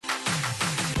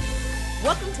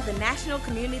Welcome to the National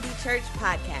Community Church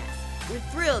Podcast. We're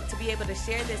thrilled to be able to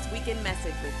share this weekend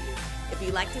message with you. If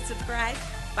you'd like to subscribe,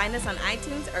 find us on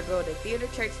iTunes or go to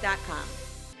theaterchurch.com.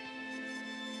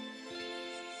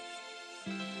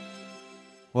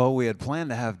 Well, we had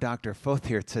planned to have Dr. Foth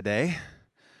here today,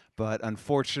 but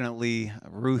unfortunately,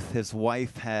 Ruth, his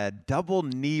wife, had double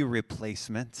knee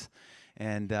replacement,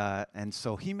 and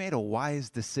so he made a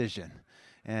wise decision,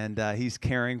 and he's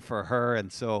caring for her,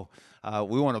 and so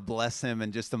we want to bless him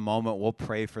in just a moment. We'll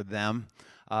pray for them.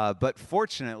 But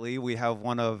fortunately, we have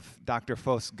one of Dr.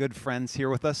 Foth's good friends here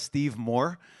with us, Steve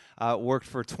Moore. Worked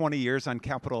for 20 years on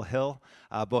Capitol Hill,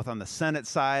 both on the Senate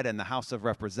side and the House of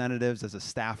Representatives as a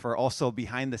staffer, also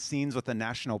behind the scenes with the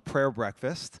National Prayer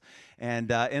Breakfast,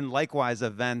 and in likewise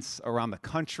events around the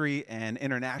country and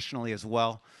internationally as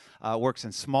well. Works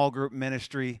in small group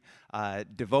ministry,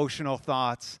 devotional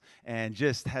thoughts, and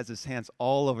just has his hands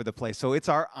all over the place. So it's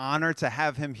our honor to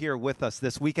have him here with us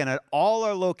this weekend at all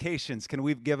our locations. Can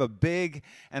we give a big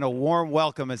and a warm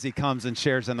welcome as he comes and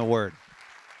shares in the Word?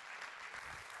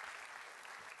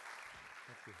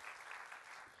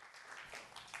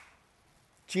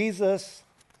 Jesus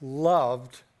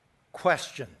loved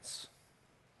questions.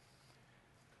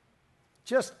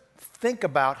 Just think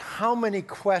about how many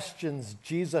questions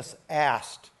Jesus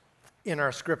asked in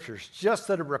our scriptures, just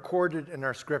that are recorded in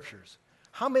our scriptures.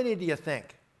 How many do you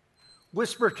think?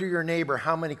 Whisper to your neighbor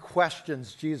how many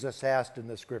questions Jesus asked in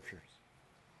the scriptures.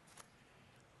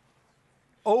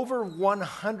 Over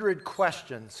 100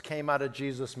 questions came out of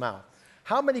Jesus' mouth.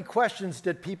 How many questions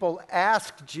did people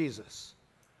ask Jesus?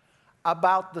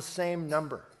 About the same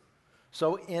number.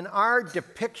 So in our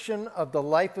depiction of the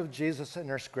life of Jesus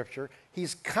in our scripture,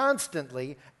 he's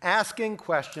constantly asking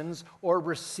questions or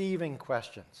receiving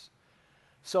questions.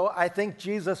 So I think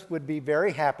Jesus would be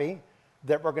very happy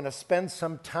that we're going to spend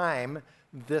some time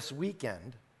this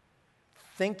weekend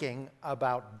thinking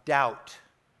about doubt,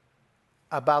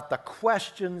 about the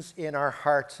questions in our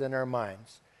hearts and our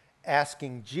minds,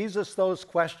 asking Jesus those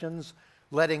questions,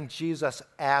 letting Jesus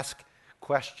ask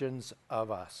questions of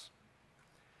us.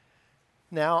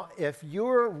 Now, if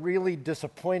you're really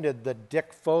disappointed that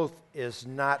Dick Foth is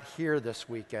not here this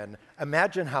weekend,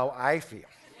 imagine how I feel.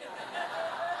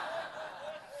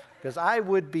 Because I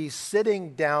would be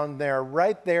sitting down there,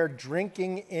 right there,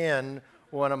 drinking in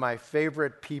one of my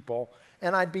favorite people,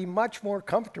 and I'd be much more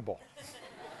comfortable.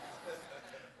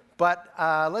 But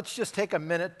let's just take a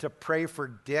minute to pray for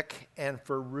Dick and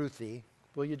for Ruthie.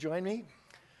 Will you join me?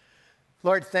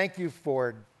 Lord, thank you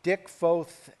for Dick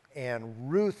Foth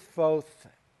and Ruth Foth,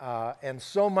 and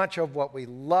so much of what we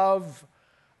love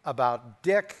about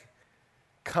Dick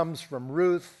comes from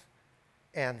Ruth,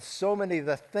 and so many of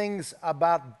the things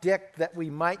about Dick that we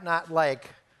might not like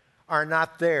are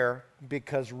not there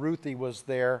because Ruthie was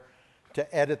there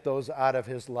to edit those out of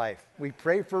his life. We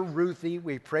pray for Ruthie,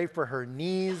 we pray for her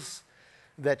knees,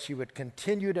 that she would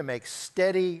continue to make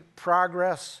steady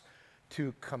progress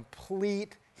to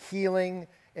complete healing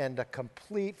and a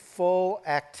complete full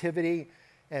activity,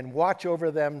 and watch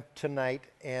over them tonight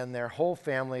and their whole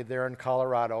family there in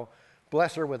Colorado.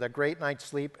 Bless her with a great night's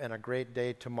sleep and a great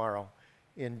day tomorrow.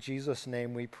 In Jesus'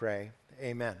 name we pray.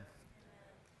 Amen.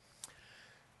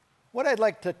 What I'd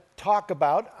like to talk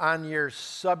about on your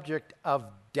subject of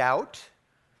doubt,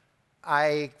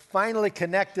 I finally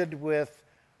connected with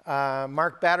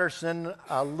Mark Batterson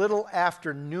a little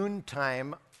after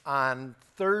noontime on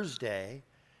Thursday,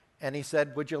 and he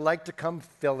said, "Would you like to come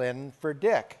fill in for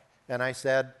Dick?" And I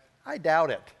said, "I doubt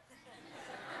it."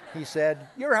 He said,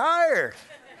 "You're hired."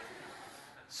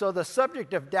 So the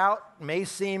subject of doubt may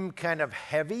seem kind of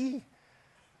heavy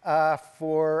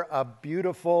for a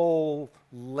beautiful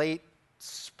late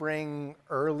spring,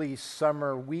 early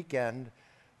summer weekend,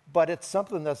 but it's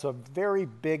something that's a very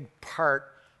big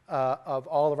part of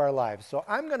all of our lives. So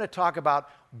I'm going to talk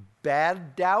about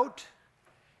bad doubt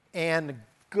and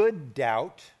good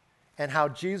doubt, and how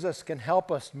Jesus can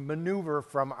help us maneuver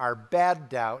from our bad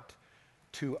doubt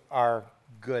to our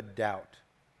good doubt.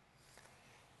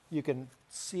 You can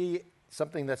see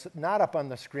something that's not up on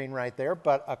the screen right there,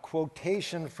 but a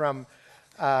quotation from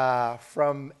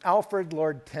Alfred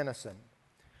Lord Tennyson,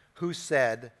 who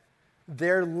said,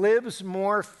 "There lives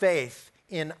more faith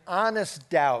in honest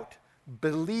doubt,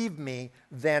 believe me,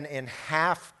 than in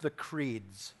half the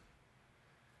creeds."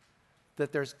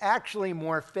 That there's actually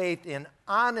more faith in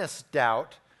honest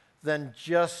doubt than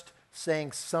just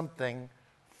saying something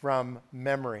from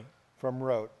memory, from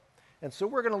rote. And so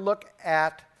we're going to look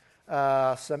at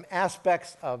some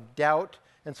aspects of doubt.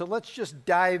 And so let's just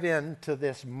dive into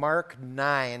this Mark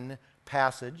 9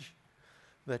 passage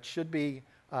that should be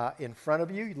in front of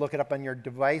you. Look it up on your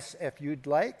device if you'd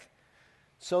like.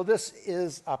 So this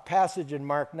is a passage in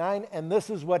Mark 9, and this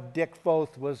is what Dick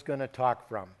Foth was going to talk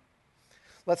from.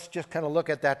 Let's just kind of look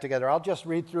at that together. I'll just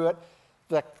read through it.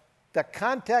 The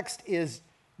context is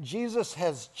Jesus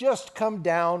has just come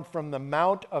down from the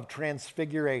Mount of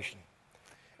Transfiguration.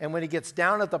 And when he gets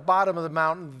down at the bottom of the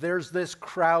mountain, there's this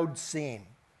crowd scene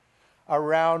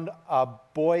around a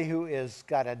boy who is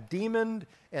got a demon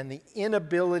and the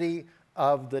inability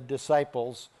of the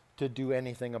disciples to do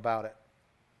anything about it.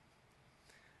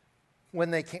 When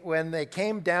they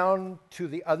came down to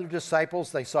the other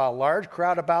disciples, they saw a large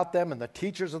crowd about them and the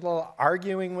teachers of the law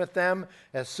arguing with them.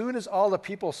 As soon as all the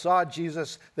people saw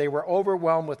Jesus, they were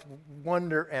overwhelmed with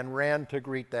wonder and ran to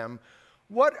greet them.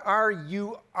 What are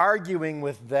you arguing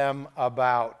with them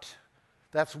about?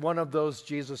 That's one of those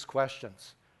Jesus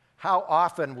questions. How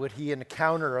often would he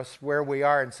encounter us where we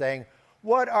are and saying,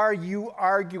 what are you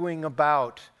arguing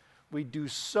about? We do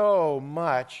so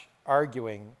much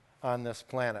arguing on this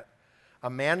planet. A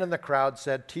man in the crowd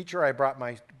said, "Teacher, I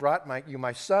brought you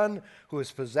my son who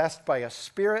is possessed by a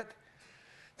spirit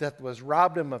that was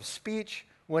robbed him of speech.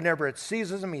 Whenever it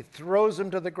seizes him, he throws him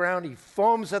to the ground. He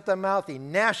foams at the mouth. He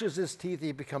gnashes his teeth.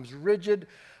 He becomes rigid.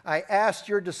 I asked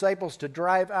your disciples to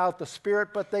drive out the spirit,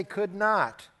 but they could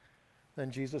not."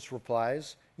 Then Jesus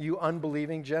replies, "You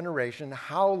unbelieving generation,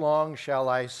 how long shall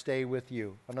I stay with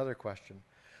you?" Another question.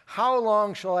 "How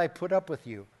long shall I put up with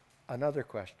you?" Another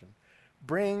question.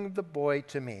 "Bring the boy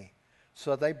to me."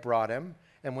 So they brought him.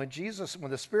 And when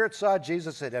the spirit saw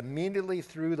Jesus, it immediately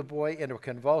threw the boy into a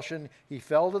convulsion. He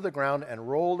fell to the ground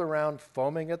and rolled around,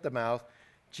 foaming at the mouth.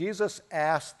 Jesus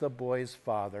asked the boy's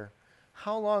father,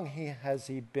 "How long has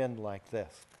he been like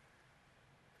this?"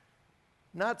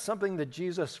 Not something that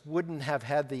Jesus wouldn't have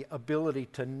had the ability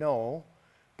to know,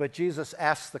 but Jesus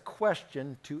asked the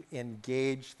question to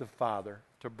engage the father,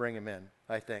 to bring him in,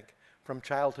 I think. From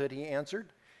childhood, he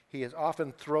answered. He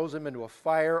often throws him into a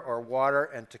fire or water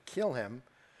and to kill him.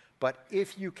 But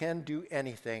if you can do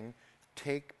anything,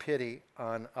 take pity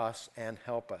on us and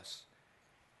help us.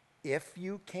 If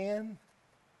you can,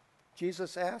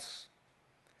 Jesus asks.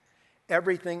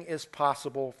 Everything is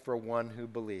possible for one who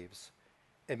believes.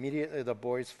 Immediately the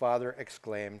boy's father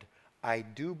exclaimed, "I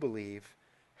do believe.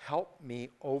 Help me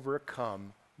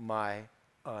overcome my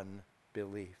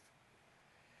unbelief."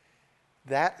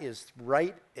 That is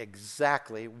right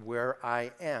exactly where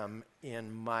I am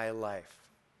in my life.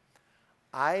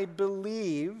 I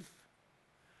believe,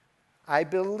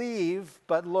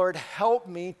 but Lord, help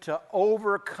me to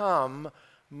overcome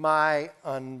my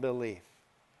unbelief.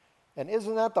 And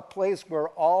isn't that the place where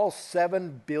all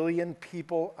 7 billion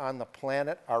people on the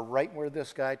planet are right where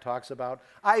this guy talks about?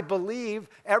 I believe,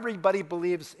 everybody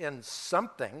believes in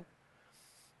something,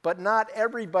 but not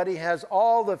everybody has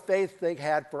all the faith they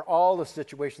had for all the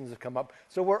situations that come up.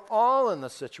 So we're all in the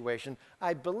situation.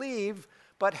 I believe,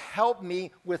 but help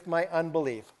me with my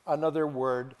unbelief. Another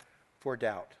word for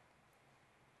doubt.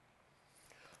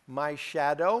 My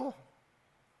shadow,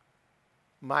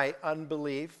 my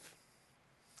unbelief,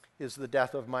 is the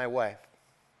death of my wife.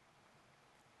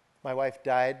 My wife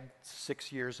died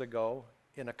 6 years ago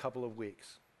in a couple of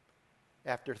weeks,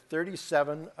 after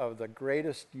 37 of the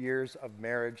greatest years of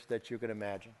marriage that you can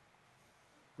imagine.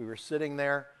 We were sitting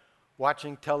there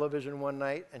watching television one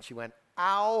night, and she went,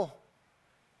 "Ow,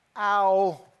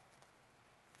 ow."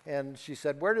 And she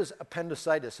said, "Where does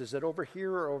appendicitis? Is it over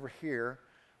here or over here?"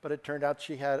 But it turned out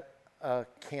she had a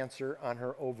cancer on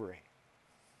her ovary.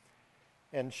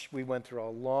 And we went through a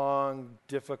long,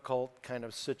 difficult kind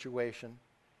of situation.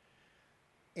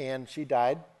 And she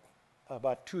died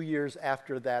about 2 years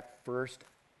after that first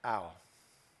ow.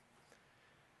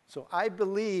 So I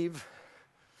believe,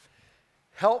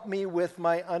 help me with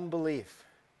my unbelief.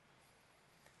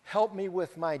 Help me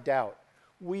with my doubt.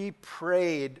 We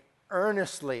prayed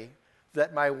earnestly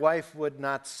that my wife would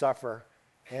not suffer,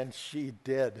 and she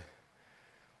did.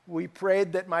 We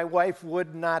prayed that my wife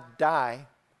would not die,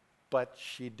 but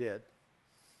she did.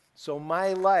 So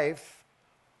my life,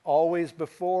 always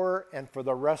before and for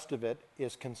the rest of it,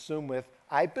 is consumed with,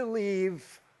 I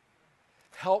believe,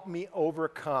 help me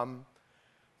overcome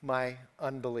my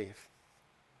unbelief.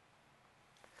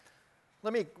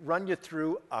 Let me run you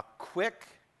through a quick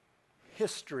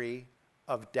history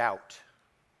of doubt.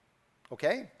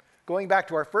 Okay? Going back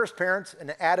to our first parents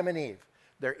and Adam and Eve.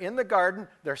 They're in the garden,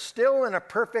 they're still in a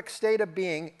perfect state of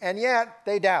being, and yet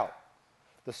they doubt.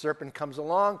 The serpent comes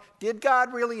along. Did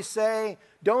God really say,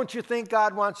 don't you think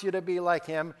God wants you to be like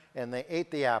him? And they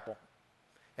ate the apple.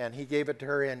 And he gave it to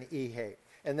her and he ate.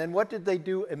 And then what did they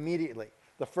do immediately?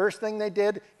 The first thing they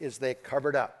did is they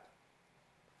covered up.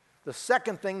 The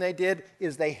second thing they did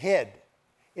is they hid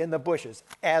in the bushes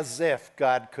as if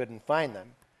God couldn't find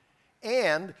them.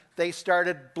 And they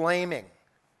started blaming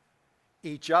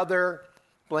each other,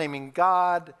 blaming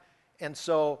God. And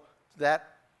so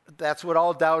that's what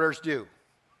all doubters do.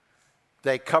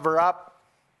 They cover up,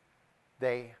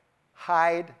 they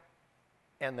hide,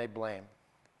 and they blame.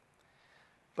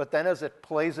 But then as it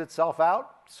plays itself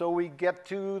out, so we get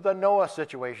to the Noah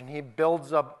situation. He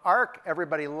builds an ark,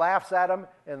 everybody laughs at him,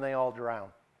 and they all drown.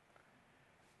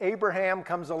 Abraham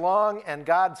comes along, and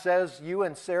God says, you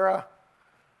and Sarah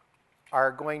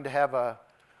are going to have a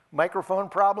microphone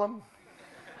problem.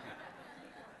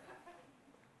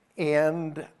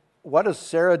 And what does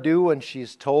Sarah do when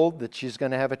she's told that she's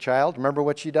going to have a child? Remember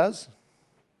what she does?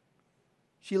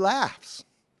 She laughs.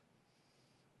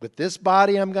 With this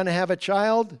body, I'm going to have a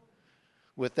child.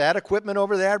 With that equipment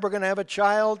over there, we're going to have a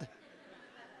child.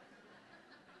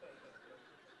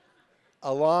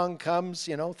 Along comes,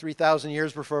 3,000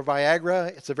 years before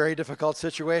Viagra. It's a very difficult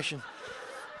situation.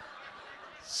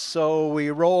 So we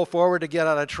roll forward to get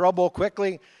out of trouble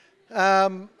quickly.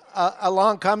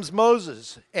 Along comes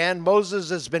Moses, and Moses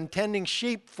has been tending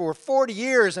sheep for 40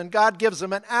 years, and God gives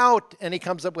him an out, and he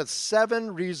comes up with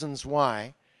 7 reasons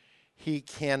why he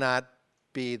cannot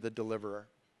be the deliverer.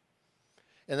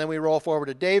 And then we roll forward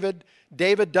to David.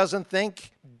 David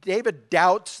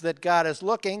doubts that God is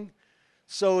looking,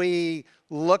 so he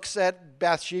looks at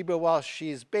Bathsheba while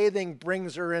she's bathing,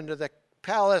 brings her into the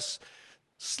palace,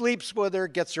 sleeps with her,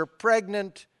 gets her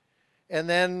pregnant, and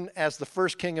then, as the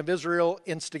first king of Israel,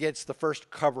 instigates the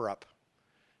first cover-up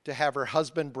to have her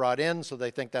husband brought in, so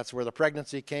they think that's where the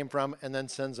pregnancy came from, and then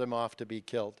sends him off to be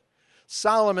killed.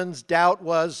 Solomon's doubt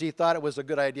was he thought it was a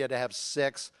good idea to have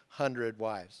 600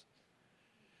 wives.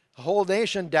 The whole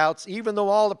nation doubts, even though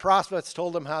all the prophets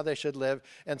told them how they should live,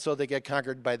 and so they get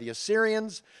conquered by the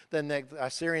Assyrians. Then the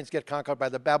Assyrians get conquered by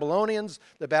the Babylonians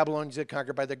get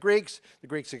conquered by the Greeks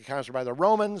get conquered by the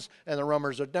Romans, and the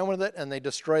Romans are done with it, and they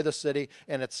destroy the city,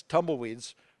 and it's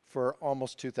tumbleweeds for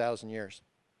almost 2,000 years.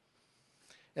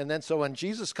 And then so when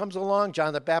Jesus comes along,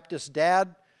 John the Baptist's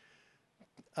dad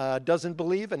doesn't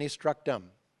believe, and he's struck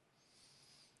dumb.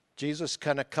 Jesus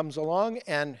kind of comes along,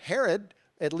 and Herod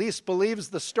at least believes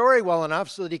the story well enough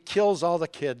so that he kills all the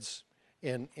kids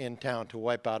in town to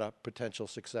wipe out a potential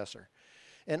successor.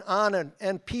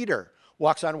 And Peter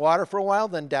walks on water for a while,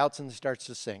 then doubts and starts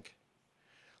to sink.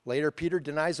 Later, Peter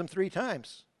denies him 3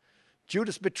 times.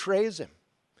 Judas betrays him.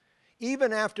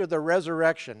 Even after the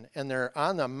resurrection, and they're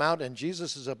on the mountain,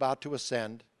 Jesus is about to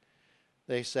ascend,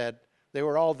 they said, they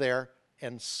were all there,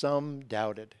 and some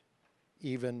doubted,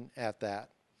 even at that.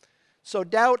 So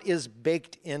doubt is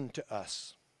baked into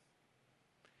us.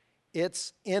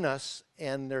 It's in us,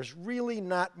 and there's really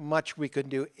not much we can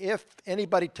do. If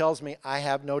anybody tells me I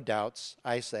have no doubts,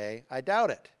 I say, I doubt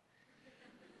it.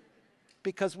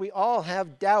 Because we all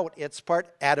have doubt. It's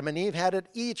part, Adam and Eve had it.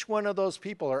 Each one of those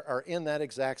people are in that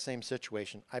exact same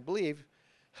situation. I believe,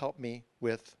 help me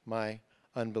with my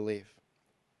unbelief.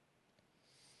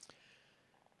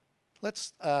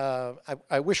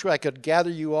 I wish I could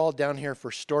gather you all down here for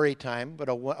story time, but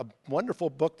a wonderful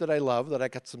book that I love, that I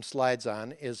got some slides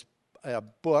on, is a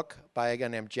book by a guy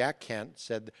named Jack Kent,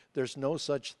 said, "There's no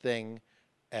such thing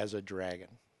as a dragon."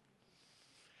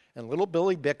 And little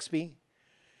Billy Bixby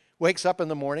wakes up in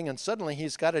the morning, and suddenly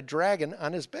he's got a dragon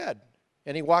on his bed.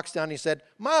 And he walks down and he said,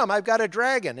 "Mom, I've got a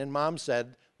dragon." And Mom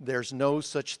said, "There's no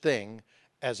such thing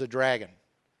as a dragon."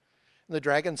 And the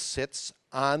dragon sits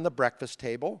on the breakfast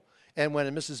table. And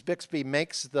when Mrs. Bixby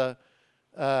makes the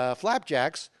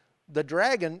flapjacks, the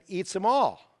dragon eats them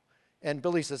all. And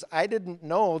Billy says, "I didn't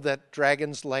know that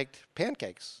dragons liked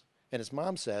pancakes." And his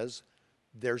mom says,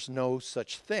 "There's no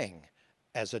such thing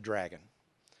as a dragon."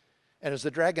 And as the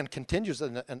dragon continues,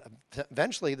 and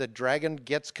eventually the dragon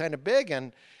gets kind of big,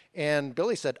 and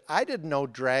Billy said, "I didn't know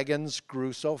dragons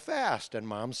grew so fast." And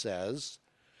Mom says,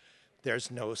 "There's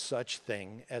no such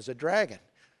thing as a dragon."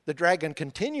 The dragon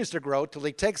continues to grow till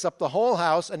he takes up the whole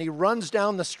house, and he runs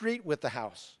down the street with the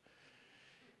house.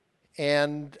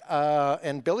 And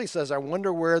Billy says, "I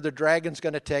wonder where the dragon's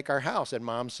going to take our house." And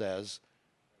Mom says,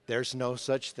 "There's no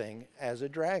such thing as a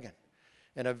dragon."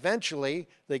 And eventually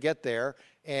they get there,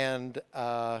 and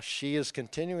she is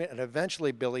continuing, and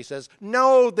eventually Billy says,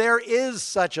 "No, there is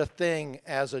such a thing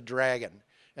as a dragon."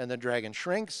 And the dragon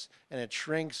shrinks, and it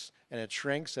shrinks, and it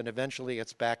shrinks, and eventually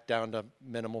it's back down to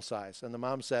minimal size. And the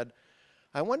mom said,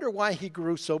 "I wonder why he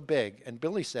grew so big." And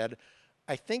Billy said,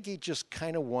 "I think he just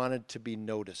kind of wanted to be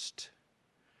noticed."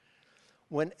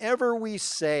 Whenever we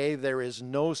say there is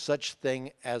no such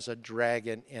thing as a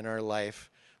dragon in our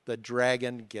life, the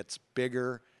dragon gets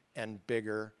bigger and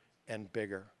bigger and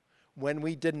bigger. when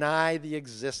we deny the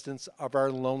existence of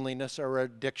our loneliness or our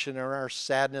addiction or our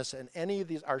sadness and any of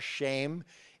these, our shame,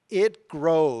 it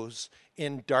grows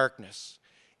in darkness.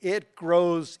 It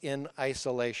grows in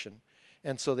isolation.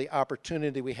 And so the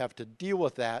opportunity we have to deal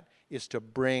with that is to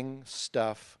bring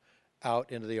stuff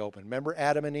out into the open. Remember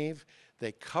Adam and Eve?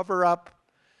 They cover up,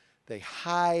 they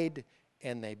hide,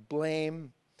 and they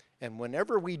blame. And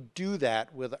whenever we do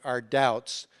that with our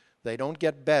doubts, they don't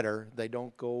get better, they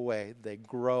don't go away. They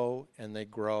grow and they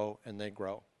grow and they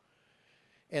grow.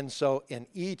 And so in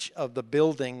each of the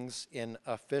buildings in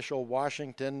official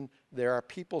Washington, there are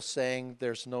people saying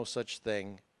there's no such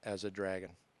thing as a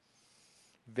dragon.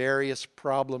 Various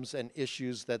problems and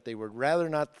issues that they would rather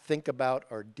not think about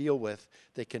or deal with,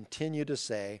 they continue to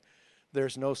say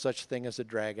there's no such thing as a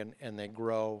dragon, and they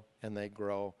grow and they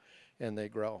grow and they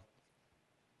grow.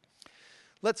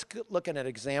 Let's look at an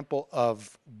example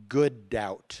of good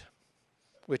doubt,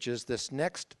 which is this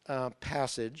next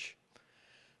passage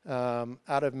out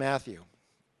of Matthew.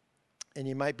 And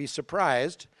you might be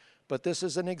surprised, but this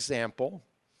is an example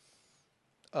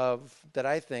that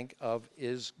I think of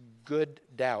is good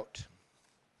doubt.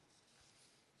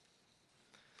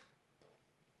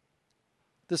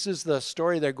 This is the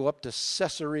story. They go up to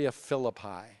Caesarea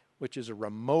Philippi, which is a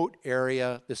remote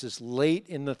area. This is late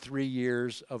in the 3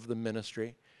 years of the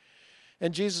ministry.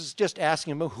 And Jesus is just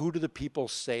asking them, who do the people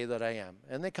say that I am?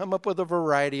 And they come up with a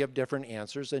variety of different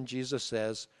answers. And Jesus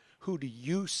says, who do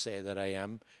you say that I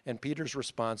am? And Peter's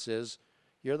response is,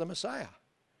 you're the Messiah.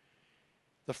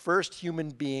 The first human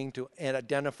being to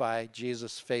identify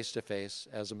Jesus face to face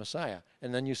as a Messiah.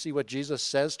 And then you see what Jesus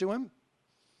says to him.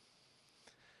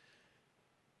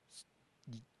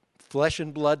 Flesh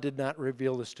and blood did not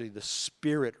reveal this to you. The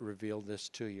Spirit revealed this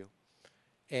to you.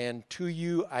 And to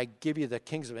you I give you the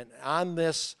kingdom. And on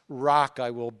this rock I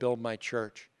will build my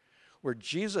church. Where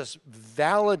Jesus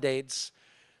validates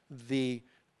the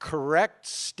correct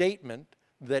statement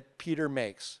that Peter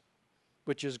makes,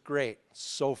 which is great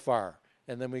so far.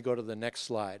 And then we go to the next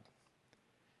slide.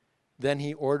 Then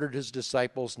he ordered his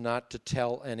disciples not to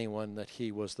tell anyone that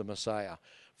he was the Messiah.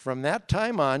 From that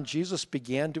time on, Jesus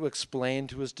began to explain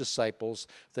to his disciples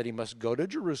that he must go to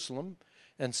Jerusalem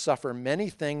and suffer many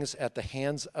things at the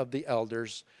hands of the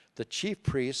elders, the chief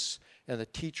priests, and the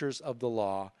teachers of the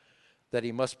law, that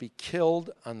he must be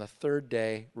killed on the third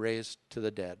day, raised to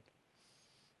the dead.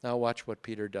 Now watch what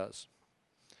Peter does.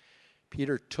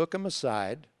 Peter took him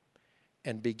aside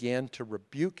and began to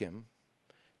rebuke him.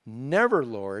 Never,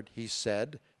 Lord, he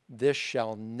said, this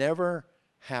shall never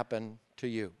happen to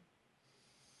you.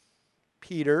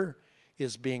 Peter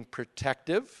is being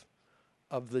protective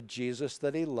of the Jesus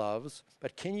that he loves,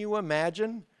 but can you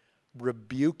imagine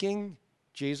rebuking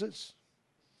Jesus?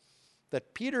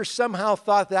 That Peter somehow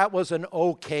thought that was an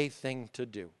okay thing to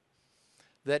do.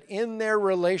 That in their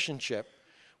relationship,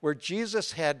 where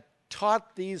Jesus had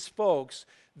taught these folks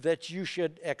that you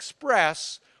should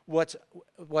express what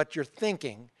you're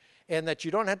thinking, and that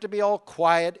you don't have to be all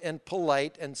quiet and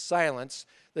polite and silence,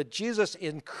 that Jesus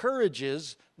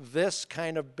encourages this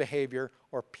kind of behavior,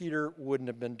 or Peter wouldn't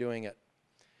have been doing it.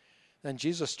 Then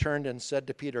Jesus turned and said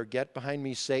to Peter, get behind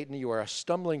me, Satan. You are a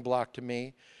stumbling block to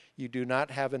me. You do not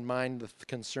have in mind the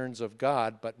concerns of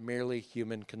God, but merely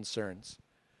human concerns.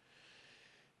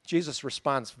 Jesus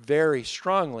responds very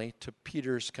strongly to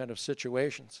Peter's kind of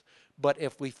situations. But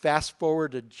if we fast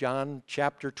forward to John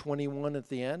chapter 21 at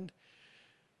the end,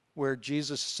 where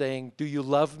Jesus is saying, do you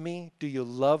love me? Do you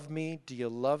love me? Do you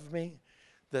love me?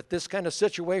 That this kind of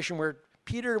situation where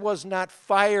Peter was not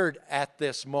fired at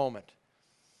this moment.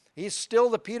 He's still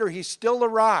the Peter. He's still the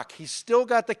rock. He's still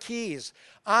got the keys.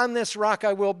 On this rock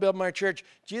I will build my church.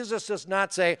 Jesus does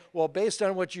not say, well, based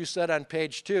on what you said on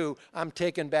page 2, I'm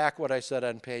taking back what I said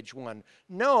on page 1.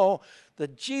 No,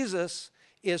 that Jesus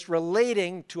is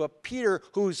relating to a Peter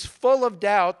who's full of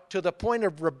doubt to the point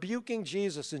of rebuking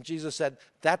Jesus. And Jesus said,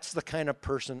 that's the kind of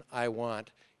person I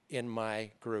want in my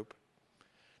group.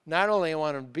 Not only I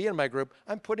want him to be in my group,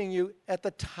 I'm putting you at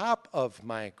the top of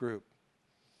my group.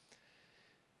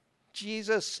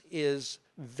 Jesus is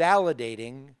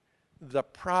validating the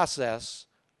process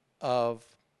of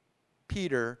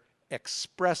Peter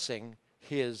expressing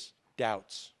his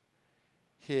doubts,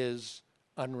 his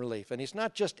unrelief. And he's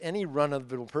not just any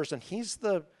run-of-the-mill person. He's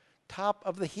the top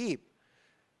of the heap.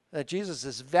 That Jesus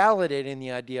is validating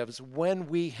the idea of when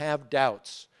we have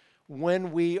doubts,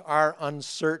 when we are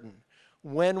uncertain,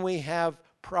 when we have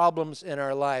problems in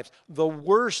our lives, the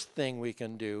worst thing we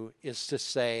can do is to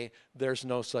say there's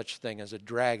no such thing as a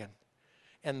dragon.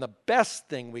 And the best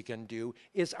thing we can do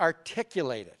is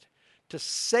articulate it, to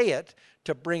say it,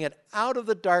 to bring it out of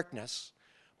the darkness,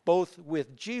 both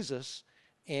with Jesus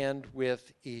and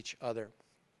with each other.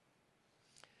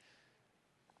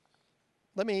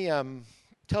 Let me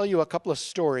tell you a couple of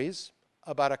stories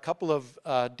about a couple of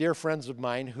dear friends of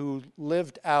mine who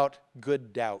lived out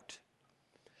good doubt.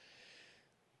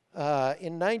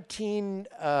 In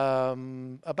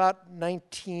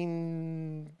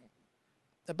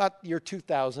about year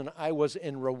 2000, I was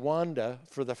in Rwanda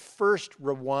for the first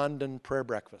Rwandan prayer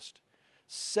breakfast,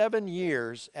 7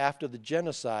 years after the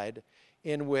genocide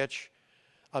in which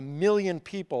 1 million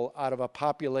people out of a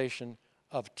population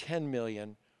of 10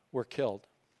 million were killed.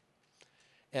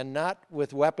 And not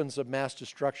with weapons of mass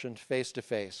destruction face to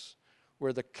face,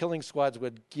 where the killing squads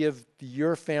would give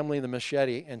your family the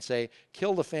machete and say,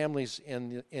 kill the families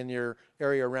in your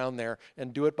area around there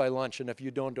and do it by lunch. And if you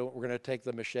don't do it, we're going to take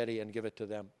the machete and give it to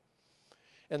them.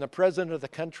 And the president of the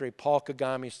country, Paul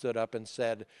Kagame, stood up and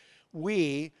said,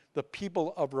 we, the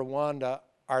people of Rwanda,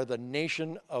 are the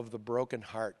nation of the broken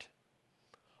heart.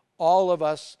 All of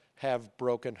us have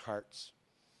broken hearts.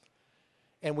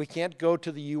 And we can't go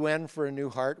to the UN for a new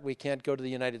heart. We can't go to the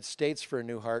United States for a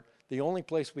new heart. The only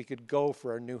place we could go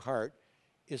for a new heart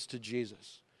is to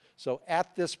Jesus. So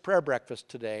at this prayer breakfast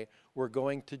today, we're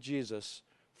going to Jesus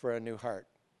for a new heart.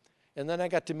 And then I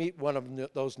got to meet one of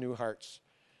those new hearts.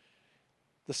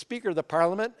 The Speaker of the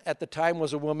Parliament at the time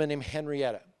was a woman named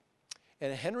Henrietta.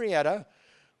 And Henrietta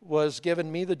was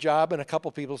given me the job and a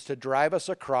couple people to drive us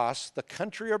across the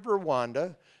country of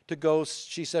Rwanda to go,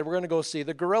 she said, we're going to go see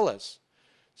the gorillas.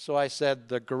 So I said,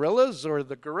 the gorillas or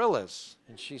the gorillas?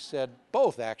 And she said,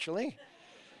 both, actually.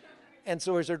 And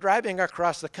so as they're driving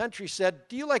across the country, she said,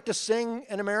 do you like to sing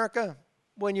in America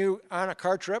when you're on a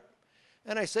car trip?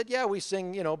 And I said, yeah, we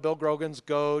sing, Bill Grogan's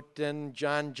Goat and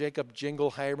John Jacob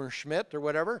Jingleheimer Schmidt or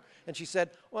whatever. And she said,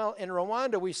 well, in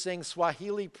Rwanda, we sing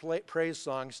Swahili praise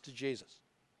songs to Jesus.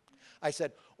 I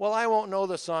said, well, I won't know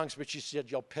the songs, but she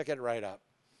said, you'll pick it right up.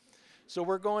 So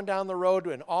we're going down the road,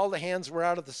 and all the hands were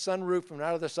out of the sunroof and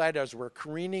out of the side as we're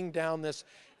careening down this,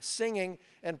 singing.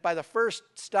 And by the first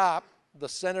stop, the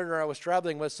senator I was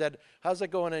traveling with said, how's it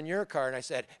going in your car? And I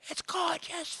said, it's going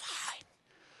just fine.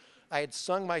 I had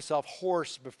sung myself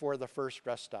hoarse before the first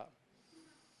rest stop.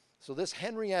 So this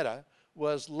Henrietta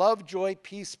was love, joy,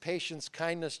 peace, patience,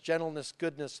 kindness, gentleness,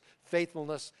 goodness,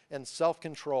 faithfulness, and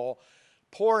self-control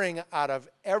pouring out of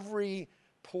every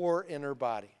pore in her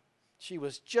body. She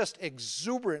was just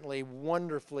exuberantly,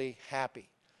 wonderfully happy.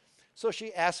 So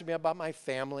she asked me about my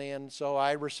family, and so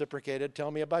I reciprocated, tell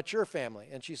me about your family.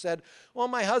 And she said, well,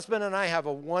 my husband and I have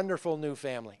a wonderful new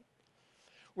family.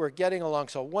 We're getting along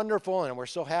so wonderful, and we're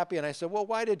so happy. And I said, well,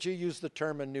 why did you use the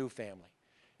term a new family?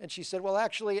 And she said, well,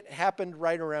 actually, it happened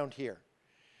right around here.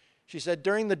 She said,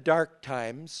 during the dark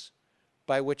times,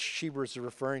 by which she was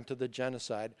referring to the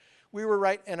genocide, we were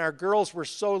right, and our girls were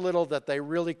so little that they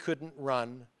really couldn't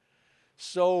run.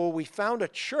 So we found a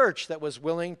church that was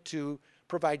willing to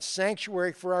provide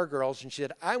sanctuary for our girls. And she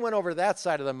said, I went over that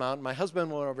side of the mountain. My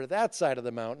husband went over that side of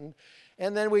the mountain.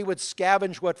 And then we would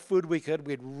scavenge what food we could.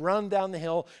 We'd run down the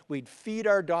hill. We'd feed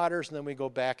our daughters, and then we'd go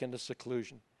back into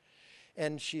seclusion.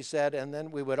 And she said, and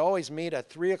then we would always meet at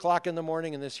 3 o'clock in the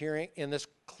morning in this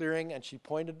clearing. And she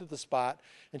pointed to the spot.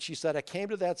 And she said, I came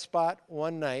to that spot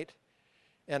one night.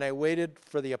 And I waited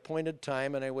for the appointed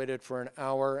time, and I waited for an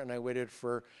hour, and I waited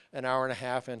for an hour and a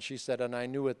half. And she said, and I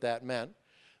knew what that meant.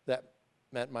 That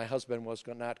meant my husband was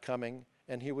not coming,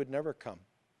 and he would never come.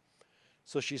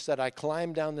 So she said, I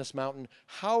climbed down this mountain.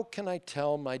 How can I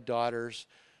tell my daughters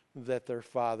that their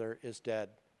father is dead?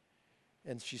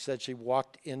 And she said she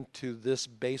walked into this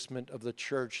basement of the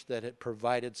church that had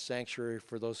provided sanctuary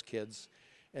for those kids.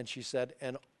 And she said,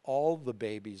 and all the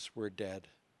babies were dead.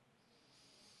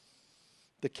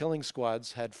 The killing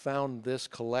squads had found this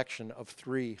collection of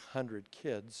 300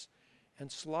 kids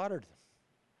and slaughtered them.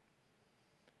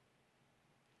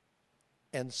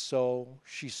 And so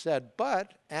she said,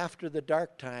 but after the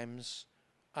dark times,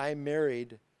 I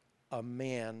married a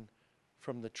man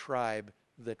from the tribe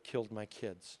that killed my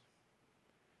kids.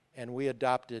 And we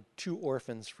adopted 2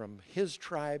 orphans from his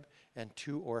tribe and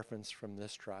 2 orphans from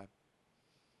this tribe.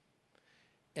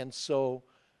 And so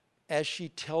as she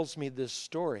tells me this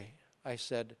story, I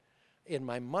said, in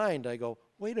my mind, I go,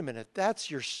 wait a minute, that's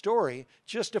your story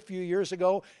just a few years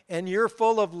ago, and you're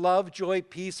full of love, joy,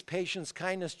 peace, patience,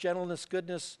 kindness, gentleness,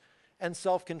 goodness, and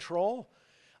self-control?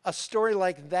 A story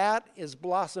like that is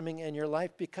blossoming in your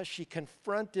life because she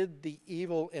confronted the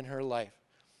evil in her life.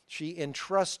 She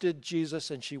entrusted Jesus,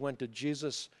 and she went to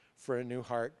Jesus for a new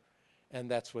heart, and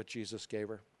that's what Jesus gave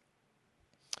her.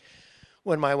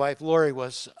 When my wife Lori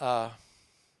was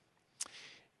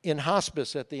in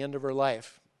hospice at the end of her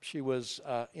life, she was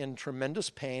in tremendous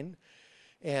pain,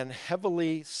 and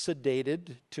heavily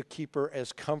sedated to keep her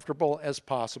as comfortable as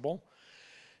possible.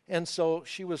 And so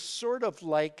she was sort of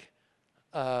like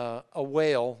a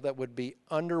whale that would be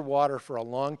underwater for a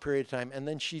long period of time, and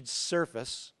then she'd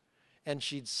surface, and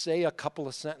she'd say a couple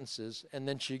of sentences, and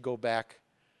then she'd go back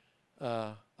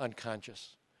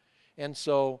unconscious. And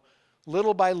so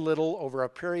little by little, over a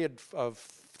period of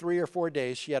 3 or 4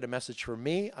 days, she had a message for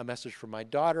me, a message for my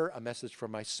daughter, a message for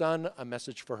my son, a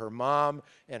message for her mom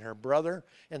and her brother,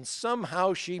 and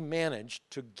somehow she managed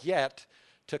to get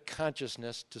to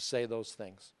consciousness to say those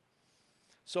things.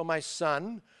 So my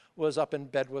son was up in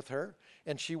bed with her,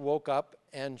 and she woke up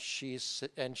and she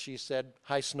said,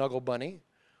 "Hi, Snuggle Bunny,"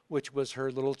 which was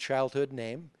her little childhood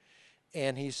name.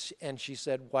 And she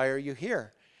said, "Why are you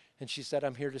here?" And she said,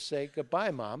 "I'm here to say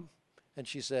goodbye, Mom." And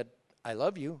she said, "I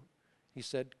love you." He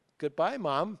said, "Goodbye,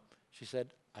 Mom." She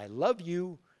said, "I love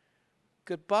you."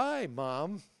 "Goodbye,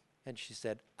 Mom." And she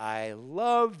said, "I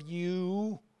love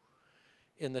you,"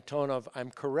 in the tone of,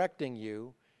 "I'm correcting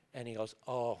you." And he goes,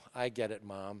 "Oh, I get it,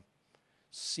 Mom.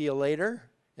 See you later."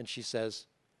 And she says,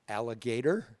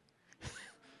 "Alligator."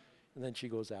 And then she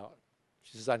goes out.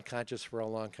 She's unconscious for a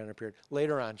long kind of period.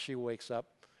 Later on, she wakes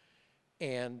up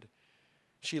and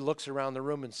she looks around the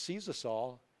room and sees us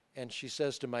all, and she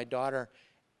says to my daughter,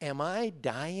 "Am I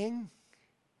dying?"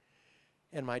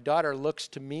 And my daughter looks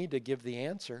to me to give the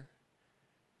answer.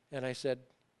 And I said,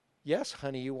 "Yes,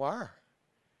 honey, you are."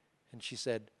 And she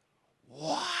said,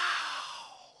 "Wow.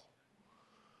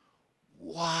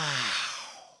 Wow."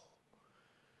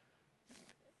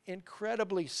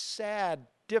 Incredibly sad,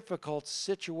 difficult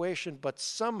situation, but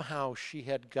somehow she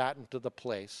had gotten to the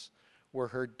place where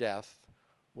her death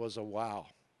was a wow.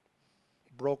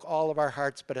 Broke all of our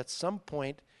hearts, but at some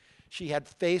point she had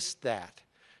faced that.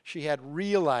 She had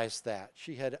realized that.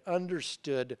 She had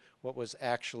understood what was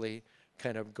actually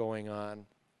kind of going on.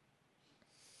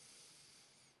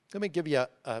 Let me give you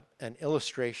an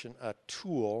illustration, a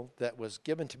tool that was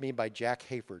given to me by Jack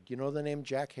Hayford. You know the name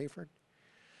Jack Hayford?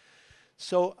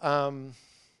 So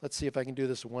let's see if I can do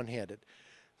this one-handed.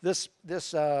 This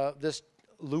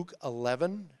Luke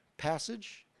 11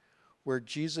 passage where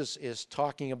Jesus is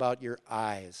talking about your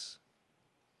eyes.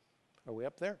 Are we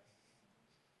up there?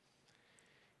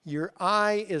 Your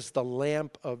eye is the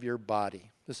lamp of your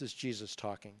body. This is Jesus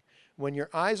talking. When your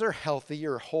eyes are healthy,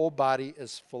 your whole body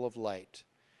is full of light.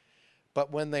 But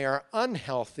when they are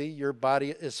unhealthy, your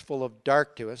body is full of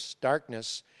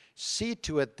darkness. See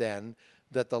to it then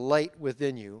that the light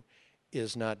within you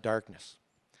is not darkness.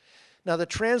 Now, the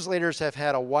translators have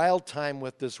had a wild time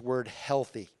with this word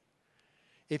healthy.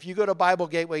 If you go to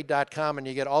BibleGateway.com and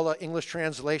you get all the English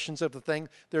translations of the thing,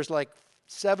 there's like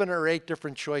 7 or 8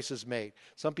 different choices made.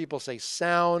 Some people say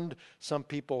sound, some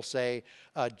people say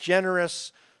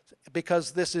generous,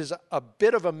 because this is a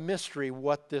bit of a mystery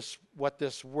what this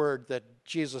word that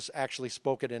Jesus actually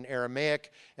spoke it in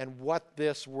Aramaic and what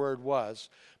this word was.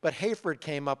 But Hayford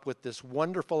came up with this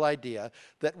wonderful idea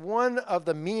that one of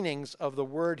the meanings of the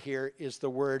word here is the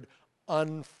word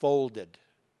unfolded.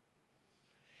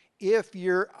 If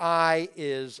your eye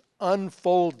is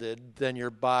unfolded, then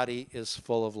your body is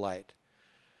full of light.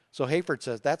 So Hayford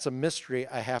says that's a mystery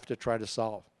I have to try to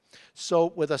solve. So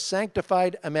with a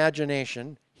sanctified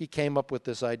imagination, he came up with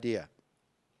this idea.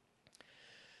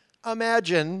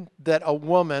 Imagine that a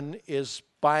woman is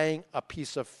buying a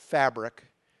piece of fabric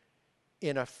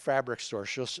in a fabric store,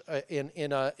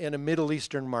 in a Middle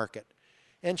Eastern market.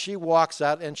 And she walks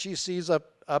out and she sees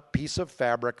a piece of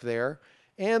fabric there,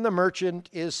 and the merchant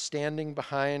is standing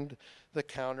behind the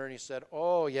counter, and he said,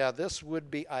 "Oh yeah, this would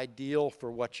be ideal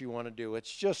for what you want to do.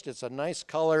 It's a nice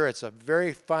color, it's a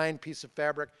very fine piece of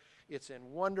fabric. It's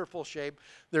in wonderful shape.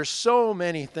 There's so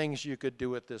many things you could do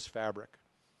with this fabric."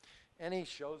 And he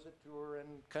shows it to her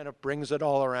and kind of brings it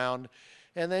all around.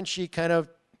 And then she kind of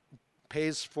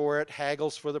pays for it,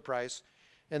 haggles for the price.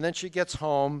 And then she gets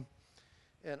home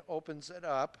and opens it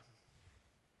up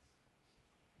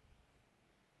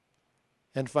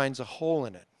and finds a hole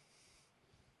in it.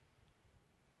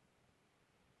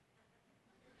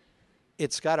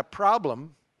 It's got a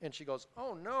problem. And she goes,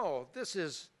 "Oh no, this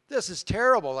is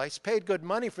terrible. I paid good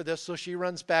money for this." So she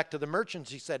runs back to the merchant.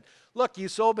 She said, "Look, you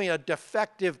sold me a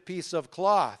defective piece of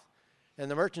cloth." And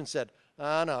the merchant said,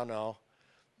 "Oh, no.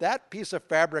 That piece of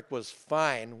fabric was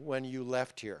fine when you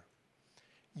left here.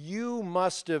 You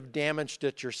must have damaged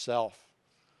it yourself.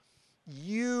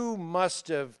 You must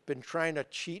have been trying to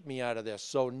cheat me out of this.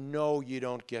 So no, you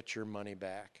don't get your money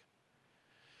back."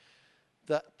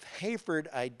 The Hayford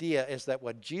idea is that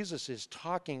what Jesus is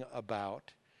talking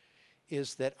about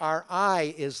is that our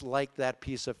eye is like that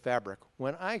piece of fabric.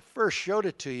 When I first showed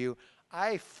it to you,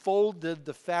 I folded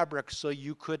the fabric so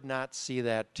you could not see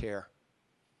that tear.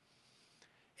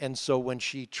 And so when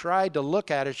she tried to look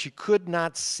at it, she could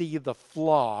not see the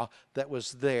flaw that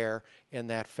was there in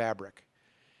that fabric.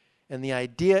 And the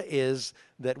idea is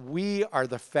that we are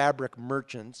the fabric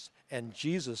merchants and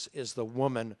Jesus is the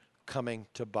woman coming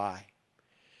to buy.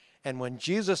 And when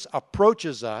Jesus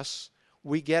approaches us,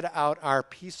 we get out our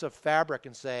piece of fabric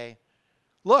and say,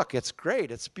 look, it's great,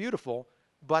 it's beautiful,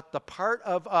 but the part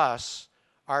of us,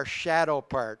 our shadow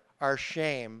part, our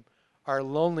shame, our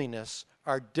loneliness,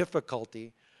 our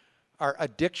difficulty, our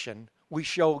addiction, we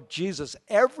show Jesus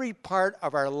every part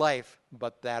of our life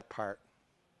but that part,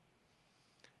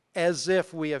 as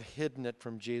if we have hidden it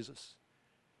from Jesus.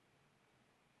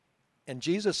 And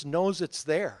Jesus knows it's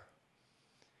there.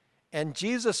 And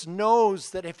Jesus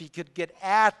knows that if he could get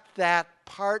at that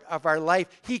part of our life,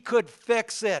 he could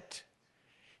fix it.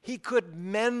 He could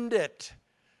mend it.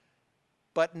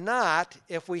 But not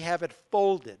if we have it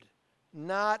folded.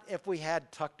 Not if we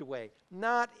had tucked away.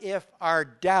 Not if our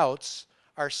doubts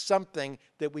are something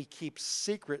that we keep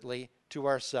secretly to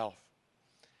ourselves.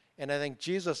 And I think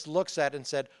Jesus looks at it and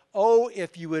said, oh,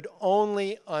 if you would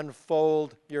only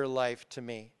unfold your life to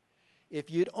me. If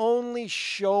you'd only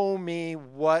show me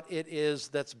what it is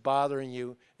that's bothering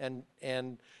you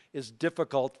and is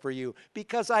difficult for you,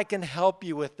 because I can help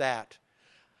you with that.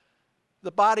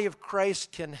 The body of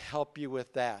Christ can help you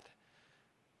with that.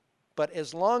 But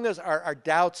as long as our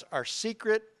doubts are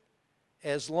secret,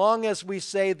 as long as we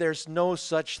say there's no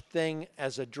such thing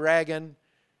as a dragon,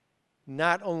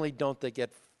 not only don't they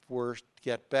get worse,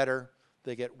 get better,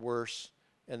 they get worse,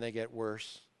 and they get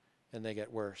worse, and they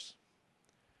get worse.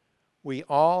 We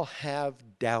all have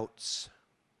doubts.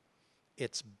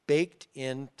 It's baked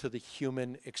into the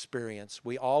human experience.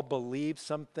 We all believe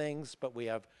some things, but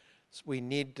we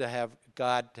need to have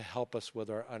God to help us with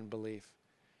our unbelief.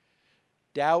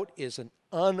 Doubt is an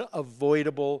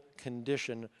unavoidable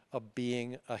condition of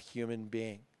being a human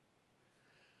being.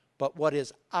 But what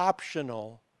is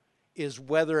optional is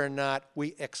whether or not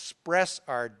we express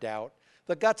our doubt.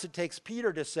 The guts it takes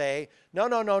Peter to say, no,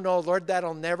 Lord,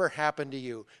 that'll never happen to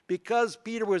you. Because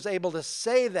Peter was able to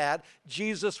say that,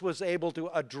 Jesus was able to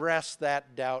address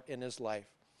that doubt in his life.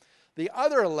 The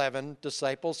other 11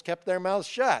 disciples kept their mouths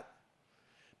shut.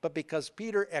 But because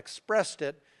Peter expressed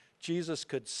it, Jesus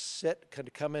could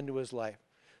come into his life.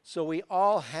 So we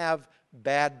all have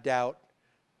bad doubt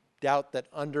that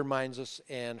undermines us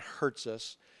and hurts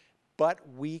us, but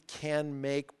we can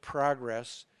make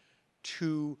progress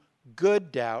to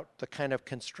good doubt, the kind of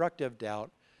constructive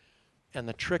doubt, and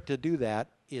the trick to do that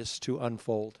is to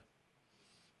unfold,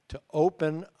 to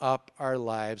open up our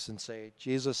lives and say,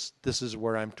 Jesus, this is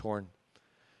where I'm torn.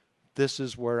 This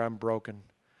is where I'm broken.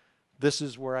 This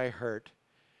is where I hurt.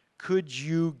 Could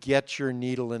you get your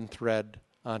needle and thread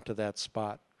onto that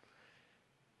spot?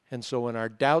 And so when our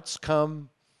doubts come,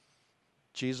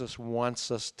 Jesus wants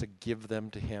us to give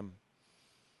them to him.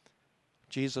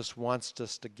 Jesus wants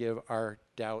us to give our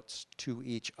doubts to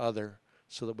each other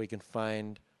so that we can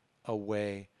find a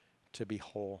way to be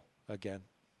whole again.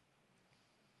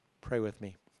 Pray with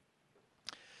me.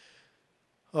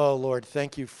 Oh, Lord,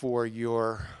 thank you for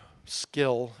your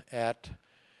skill at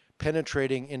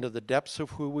penetrating into the depths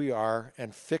of who we are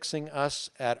and fixing us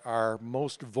at our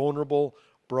most vulnerable,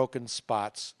 broken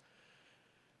spots.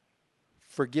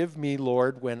 Forgive me,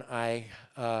 Lord, when I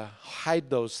hide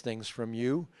those things from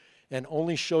you and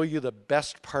only show you the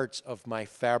best parts of my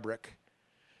fabric,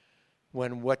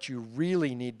 when what you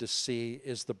really need to see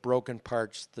is the broken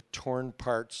parts, the torn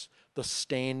parts, the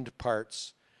stained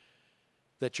parts,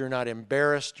 that you're not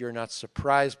embarrassed, you're not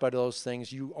surprised by those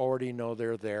things, you already know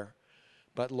they're there.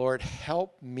 But Lord,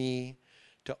 help me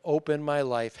to open my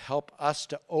life, help us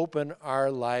to open our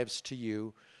lives to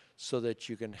you so that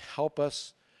you can help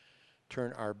us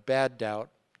turn our bad doubt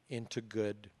into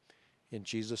good. In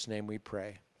Jesus' name we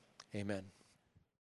pray. Amen.